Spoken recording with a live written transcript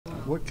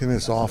What can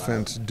this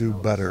offense do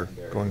better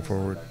going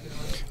forward?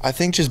 I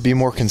think just be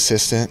more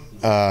consistent.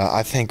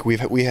 I think we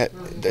had,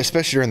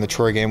 especially during the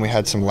Troy game, we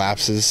had some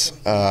lapses.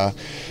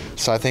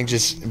 So I think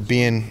just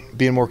being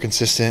more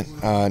consistent,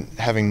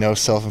 having no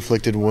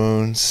self-inflicted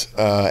wounds,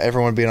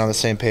 everyone being on the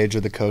same page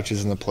with the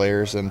coaches and the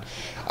players, and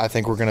I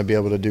think we're going to be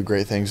able to do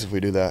great things if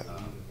we do that.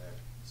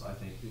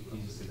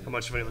 How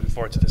much are you looking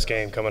forward to this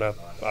game coming up,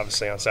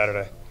 obviously, on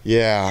Saturday?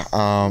 Yeah,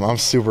 I'm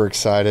super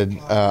excited.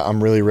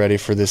 I'm really ready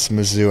for this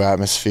Mizzou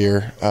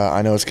atmosphere.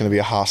 I know it's going to be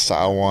a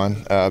hostile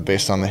one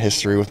based on the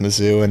history with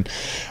Mizzou, and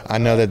I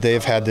know that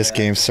they've had this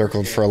game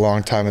circled for a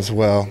long time as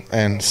well,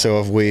 and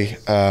so have we.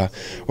 We're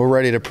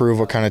ready to prove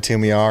what kind of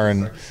team we are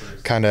and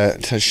kind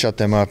of to shut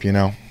them up, you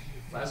know.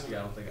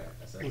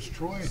 Was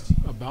Troy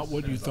about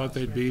what you thought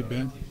they'd be,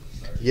 Ben?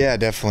 Yeah,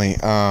 definitely.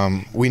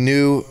 We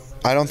knew.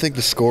 I don't think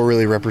the score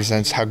really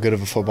represents how good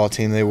of a football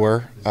team they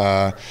were.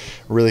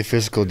 Really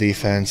physical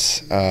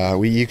defense.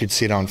 You could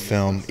see it on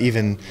film.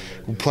 Even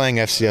playing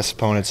FCS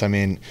opponents, I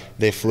mean,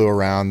 they flew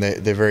around.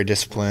 They're very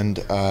disciplined.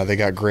 They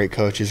got great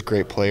coaches,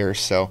 great players.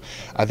 So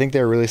I think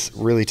they're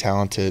really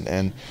talented,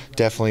 and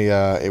definitely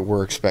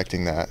we're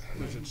expecting that.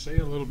 Does it say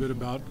a little bit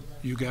about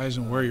you guys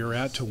and where you're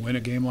at to win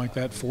a game like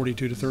that,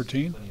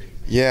 42-13?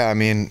 Yeah, I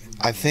mean,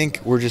 I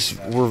think we're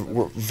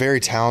very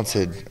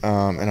talented,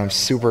 and I'm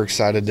super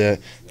excited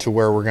to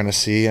where we're going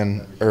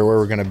to where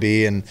we're going to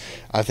be, and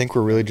I think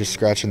we're really just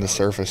scratching the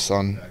surface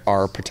on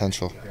our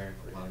potential.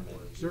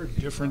 Is there a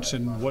difference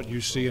in what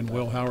you see in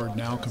Will Howard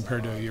now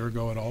compared to a year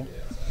ago at all?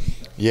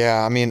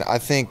 Yeah, I mean, I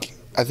think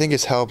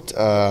it's helped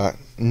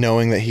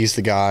knowing that he's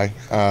the guy,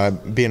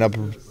 being up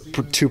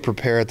to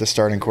prepare at the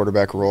starting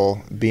quarterback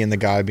role, being the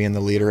guy, being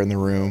the leader in the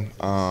room.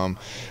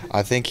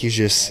 I think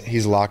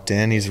he's locked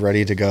in, he's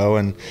ready to go,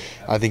 and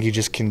I think he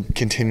just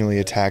continually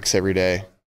attacks every day.